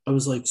it, I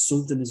was like,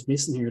 something is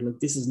missing here. Like,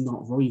 this is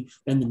not right.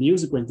 Then the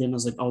music went in. I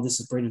was like, oh, this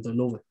is brilliant. I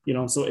love it. You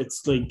know, so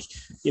it's like,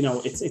 you know,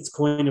 it's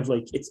kind of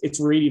like, it's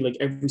really like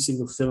every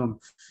single film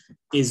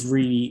is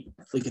really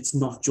like, it's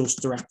not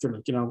just director,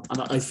 like, you know.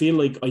 And I feel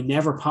like I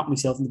never pat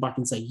myself in the back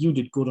and say, you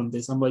did good on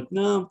this. I'm like,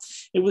 no,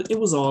 it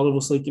was all of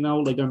us. Like, you know,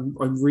 like I'm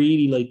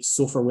really like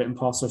suffer with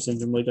imposter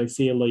syndrome. Like, I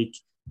feel like,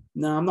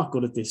 no, I'm not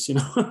good at this, you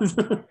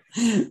know.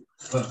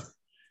 Well,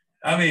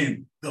 I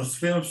mean, those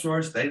film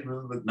shorts, they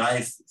really look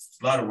nice. It's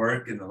a lot of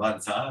work and a lot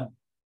of time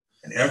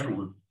and effort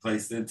was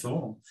placed into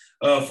them.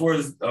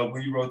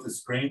 When you wrote the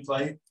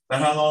screenplay,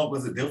 about how long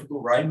was it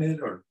difficult writing it,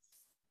 or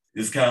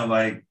it's kind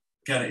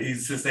of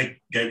easy since they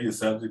gave you a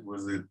subject?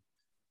 Was it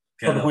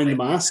kind of Behind the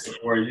Mask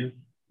for you,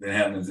 then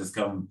having to just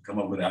come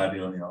up with an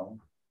idea on your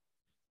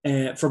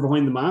own? For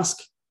Behind the Mask?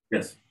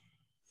 Yes.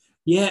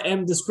 Yeah,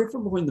 the script for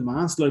Behind the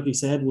Mask, like I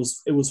said,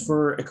 was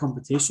for a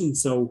competition.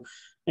 So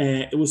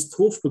it was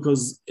tough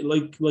because,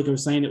 like I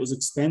was saying, it was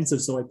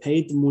expensive. So I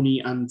paid the money,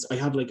 and I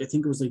had I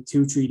think it was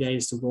 2-3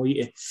 days to write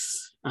it.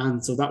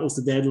 And so that was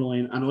the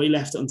deadline. And I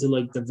left it until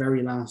the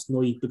very last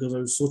night because I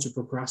was such a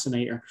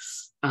procrastinator.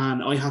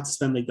 And I had to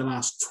spend the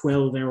last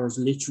 12 hours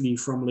literally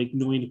from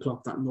 9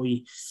 o'clock that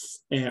night,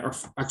 or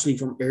actually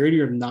from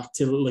earlier than that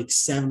till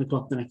 7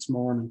 o'clock the next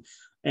morning.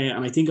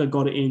 And I think I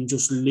got it in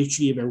just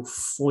literally about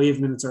 5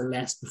 minutes or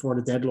less before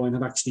the deadline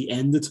had actually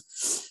ended.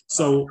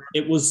 So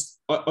it was,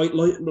 I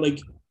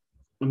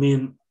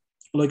mean,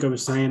 like I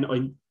was saying,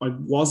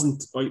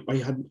 I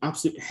had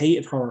absolutely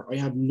hated horror. I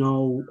had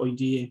no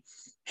idea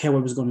how I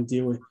was going to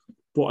do it.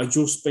 But I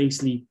just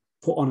basically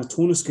put on a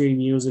ton of scary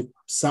music,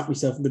 sat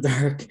myself in the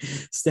dark,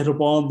 stayed up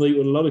all night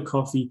with a lot of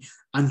coffee,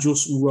 and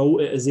just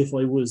wrote it as if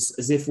it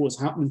was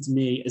happening to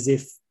me, as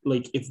if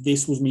if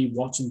this was me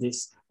watching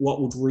this, what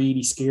would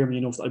really scare me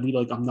enough that I'd be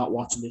like, I'm not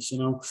watching this, you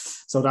know?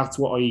 So that's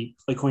what I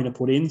kind of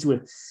put into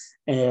it.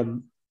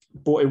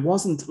 But it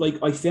wasn't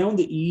I found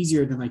it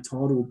easier than I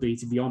thought it would be,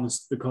 to be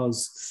honest,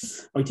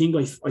 because I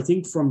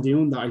think from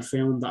doing that, I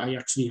found that I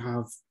actually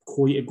have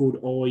quite a good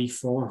eye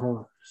for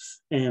horror.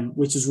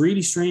 Which is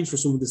really strange for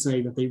someone to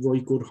say that they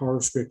write good horror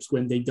scripts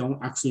when they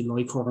don't actually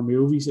like horror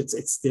movies.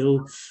 It's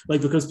still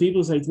because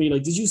people say to me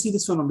did you see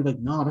this film? I'd be like,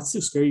 no, that's too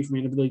scary for me.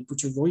 And I'd be like,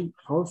 but you write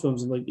horror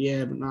films. I'm like,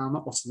 yeah, but nah, I'm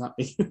not watching that.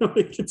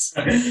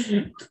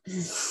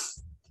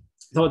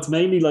 So it's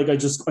mainly I'm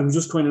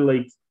just kind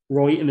of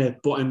writing it,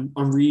 but I'm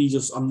really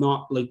I'm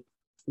not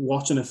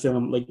watching a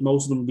film.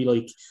 Most of them would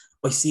be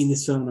I seen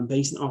this film and I'm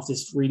basing it off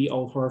this really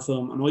old horror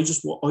film, and I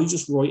just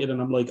write it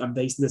and I'm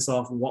basing this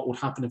off what would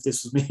happen if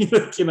this was me.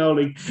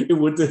 It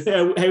would.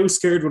 How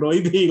scared would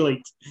I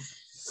be?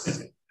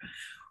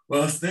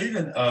 Well,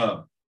 Stephen,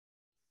 I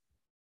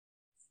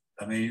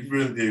mean, you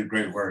really did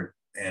great work,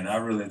 and I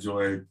really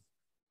enjoyed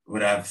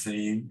what I've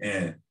seen,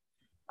 and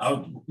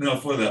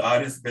For the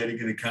audience to get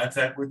in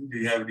contact with you, do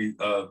you have any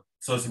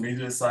social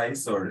media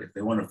sites, or if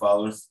they want to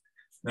follow us,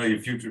 your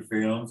future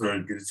films, or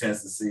get a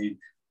chance to see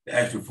the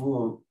actual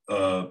full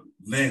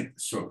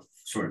length short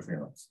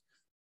films?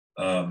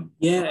 Well,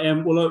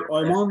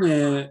 I'm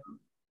on.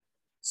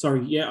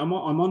 Sorry, yeah, I'm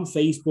on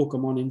Facebook.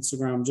 I'm on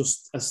Instagram,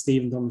 just as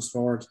Stephen Thomas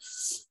Ford.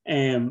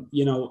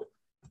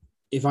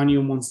 If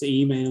anyone wants to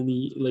email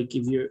me, like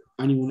if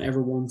anyone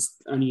ever wants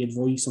any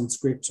advice on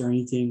scripts or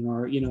anything,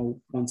 or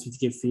wants me to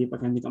give feedback,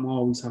 I'm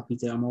always happy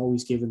to. I'm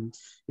always giving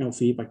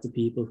feedback to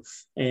people.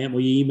 My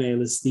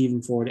email is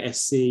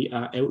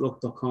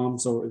stephenfordsc@outlook.com.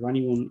 So if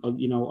anyone, I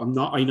know I'm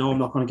not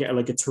going to get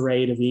like a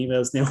tirade of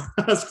emails now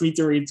ask me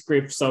to read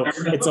scripts, so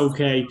it's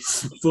okay.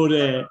 But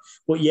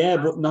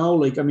now,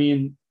 like, I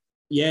mean,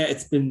 yeah,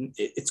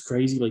 it's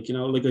crazy. Like,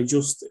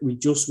 we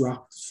just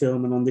wrapped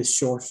filming on this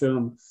short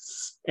film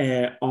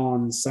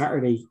on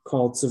Saturday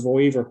called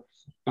Survivor,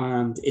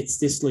 and it's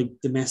this like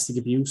domestic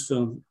abuse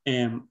film.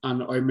 And I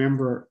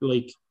remember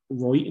like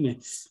writing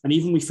it, and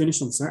even we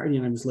finished on Saturday,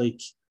 and I was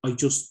like,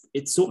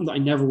 it's something that I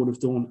never would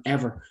have done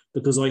ever,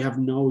 because I have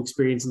no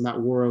experience in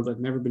that world. I've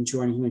never been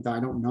through anything like that.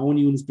 I don't know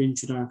anyone who's been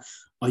through that.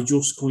 I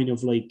just kind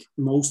of like,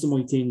 most of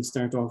my things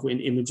start off with an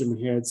image in my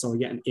head, so I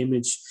get an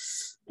image.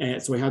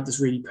 So I had this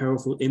really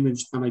powerful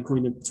image, and I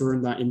kind of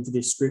turned that into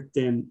this script,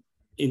 then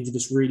into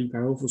this really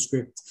powerful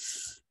script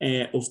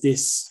of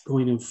this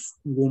kind of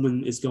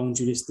woman is going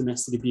through this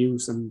domestic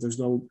abuse, and there's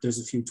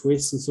a few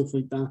twists and stuff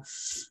like that.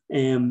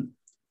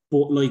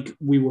 But like,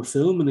 we were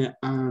filming it,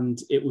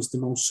 and it was the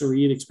most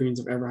surreal experience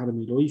I've ever had in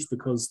my life,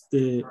 because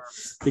the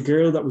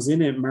girl that was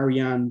in it,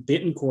 Marianne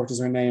Bittencourt is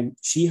her name.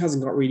 She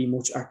hasn't got really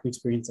much acting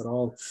experience at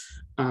all,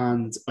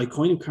 and I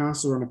kind of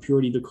cast her on it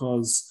purely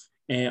because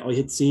I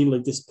had seen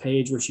like this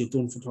page where she had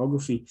done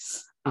photography,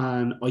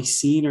 and I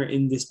seen her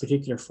in this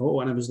particular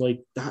photo, and I was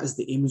like, that is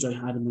the image I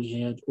had in my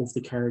head of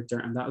the character,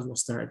 and that is what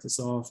started this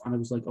off. And I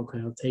was like, okay,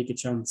 I'll take a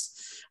chance.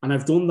 And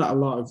I've done that a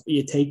lot.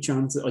 I take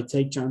chances with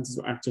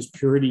actors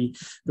purely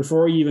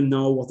before I even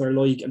know what they're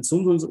like, and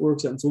sometimes it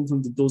works out and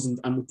sometimes it doesn't.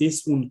 And with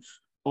this one,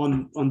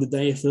 on the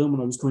day of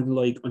filming, I was kind of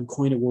like, I'm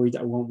kind of worried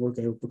that it won't work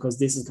out, because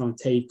this is going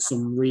to take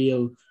some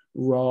real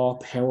raw,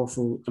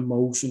 powerful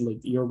emotion. Like,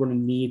 you're going to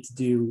need to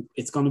do,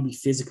 it's going to be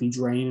physically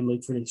draining,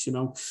 like, for this,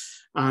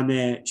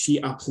 and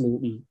she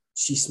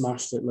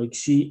smashed it. Like,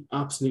 she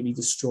absolutely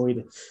destroyed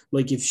it.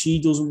 Like, if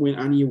she doesn't win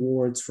any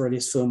awards for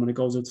this film and it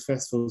goes out to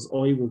festivals,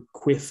 I will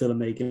quit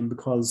filmmaking,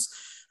 because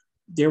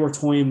there were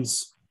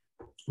times,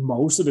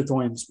 most of the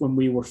times, when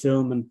we were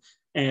filming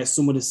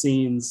some of the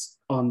scenes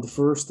on the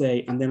first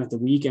day, and then at the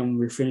weekend when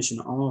we were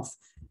finishing off,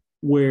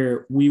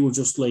 where we would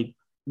just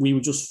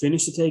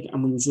finish the take,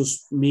 and we would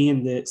just, me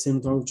and the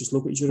cinematographer, just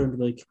look at each other and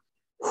be like,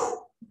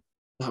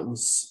 that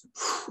was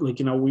like,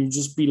 we would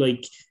just be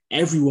like,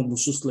 everyone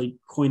was just like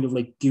kind of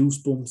like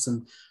goosebumps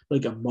and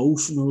like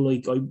emotional.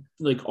 Like I on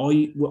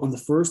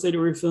the first day that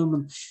we were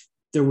filming,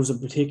 there was a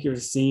particular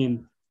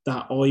scene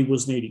that I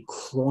was nearly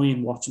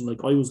crying watching.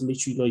 Like, I was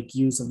literally like,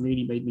 you have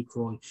really made me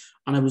cry.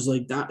 And I was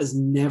like, that's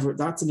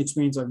an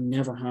experience I've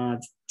never had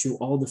through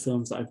all the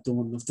films that I've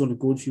done. I've done a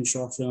good few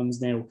short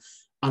films now.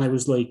 And I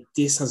was like,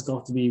 this has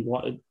got to be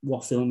what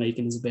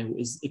filmmaking is about,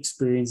 is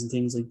experiencing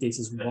things like this,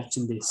 is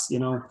watching this,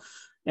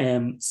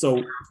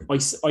 So I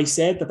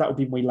said that would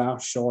be my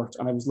last short,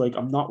 and I was like,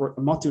 I'm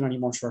not doing any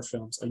more short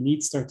films. I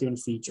need to start doing a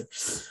feature.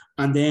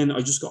 And then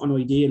I just got an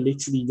idea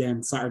literally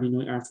then Saturday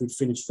night after we'd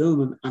finished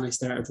filming, and I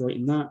started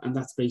writing that, and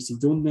that's basically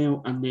done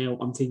now. And now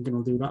I'm thinking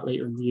I'll do that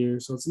later in the year.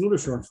 So it's another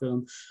short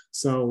film.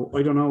 So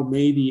I don't know,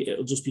 maybe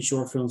it'll just be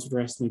short films for the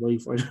rest of my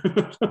life. I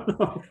don't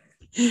know.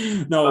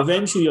 No,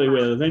 eventually I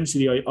will.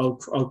 Eventually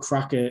I'll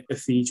crack a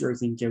feature, I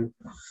think.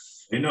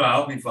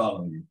 I'll be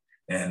following you,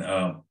 and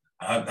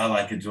I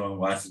like enjoying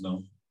watching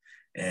them,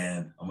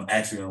 and I'm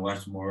actually going to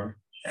watch more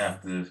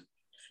after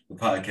the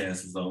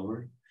podcast is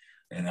over.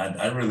 And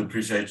I really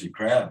appreciate your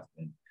craft,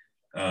 and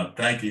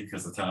thank you,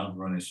 because the time's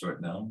running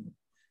short now.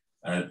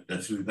 I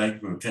truly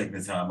thank you for taking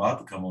the time out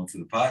to come on to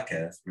the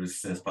podcast. Risk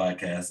Success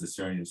Podcast is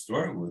sharing your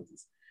story with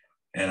us,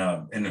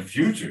 and in the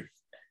future,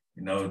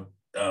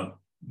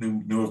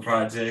 newer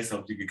projects.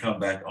 Hope you can come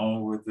back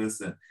on with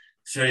us and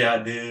share your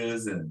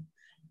ideas, and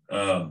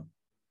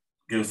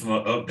give us some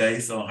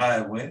updates on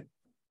how it went,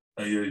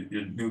 your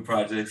new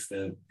projects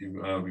that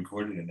you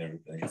recorded and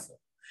everything. So.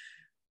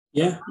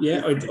 Yeah,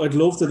 I'd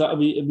love to.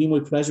 It'd be my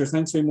pleasure.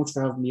 Thanks very much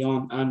for having me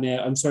on, and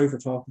I'm sorry for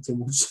talking too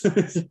much. Oh,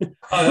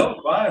 that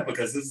was fine,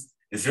 because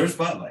it's your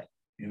spotlight,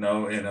 and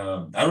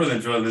I really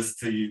enjoy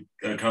listening to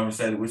you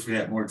conversate. I wish we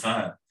had more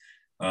time.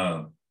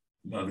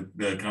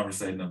 The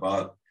conversation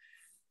about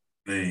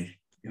the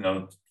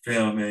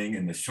filming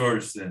and the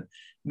shorts, and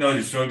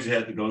the shorts you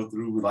had to go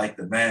through with like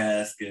the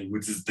mask, and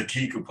which is the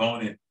key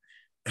component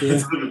to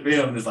the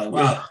film. It's like,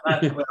 wow,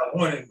 it's not what I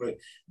wanted, but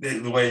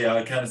the way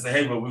y'all kind of say,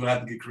 hey, well, we're gonna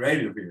have to get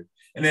creative here.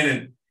 And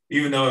then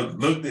even though it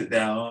looked it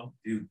down,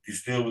 you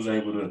still was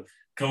able to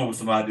come up with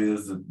some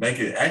ideas to make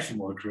it actually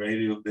more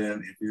creative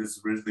than if you just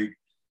originally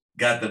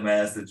got the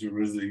mask that you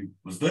originally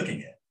was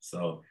looking at.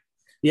 So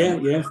yeah,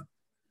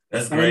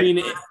 that's great. I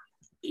mean,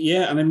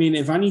 Yeah, and I mean,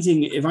 if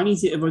anything, if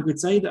I could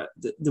say that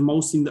the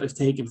most thing that I've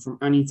taken from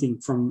anything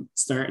from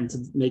starting to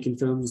making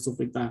films and stuff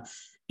like that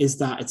is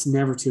that it's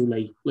never too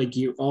late. Like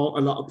a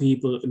lot of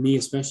people, me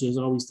especially, has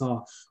always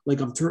thought,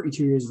 like I'm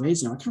 32 years of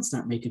age now, I can't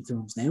start making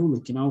films now,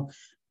 like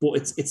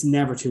But it's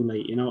never too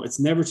late, It's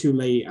never too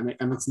late, and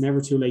it's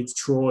never too late to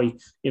try,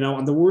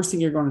 And the worst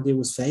thing you're going to do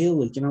is fail,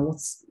 like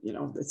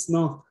it's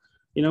not.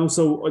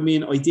 So I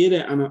mean, I did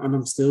it, and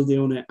I'm still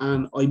doing it,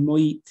 and I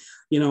might,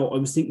 I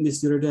was thinking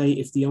this the other day.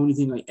 If the only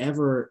thing I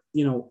ever,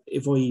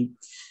 if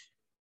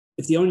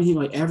the only thing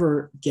I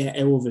ever get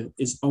out of it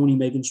is only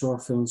making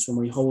short films for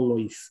my whole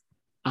life,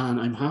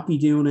 and I'm happy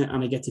doing it,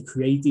 and I get to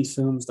create these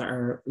films that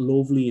are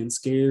lovely and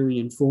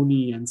scary and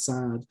funny and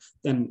sad,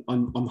 then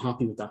I'm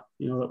happy with that.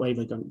 That way,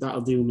 like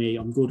that'll do me.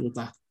 I'm good with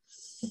that.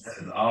 That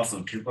is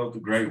awesome. Keep up the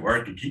great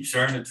work and keep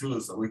sharing it to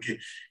us so we can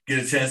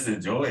get a chance to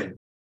enjoy it.